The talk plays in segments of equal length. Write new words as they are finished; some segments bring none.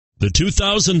The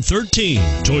 2013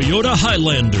 Toyota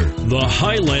Highlander. The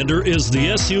Highlander is the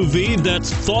SUV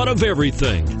that's thought of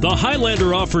everything. The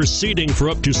Highlander offers seating for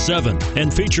up to 7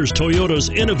 and features Toyota's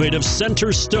innovative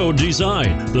center stow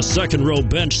design. The second row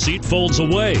bench seat folds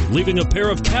away, leaving a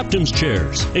pair of captain's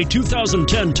chairs. A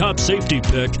 2010 top safety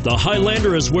pick, the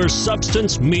Highlander is where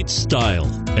substance meets style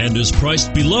and is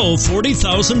priced below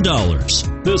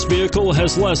 $40,000. This vehicle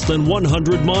has less than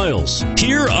 100 miles.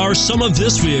 Here are some of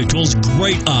this vehicle's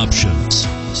great options: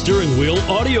 steering wheel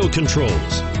audio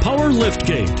controls, power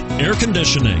liftgate, air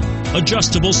conditioning,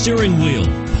 adjustable steering wheel,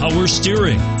 power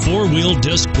steering, 4-wheel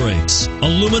disc brakes,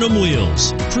 aluminum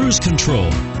wheels, cruise control,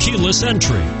 keyless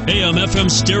entry, AM/FM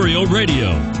stereo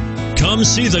radio. Come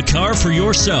see the car for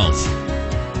yourself.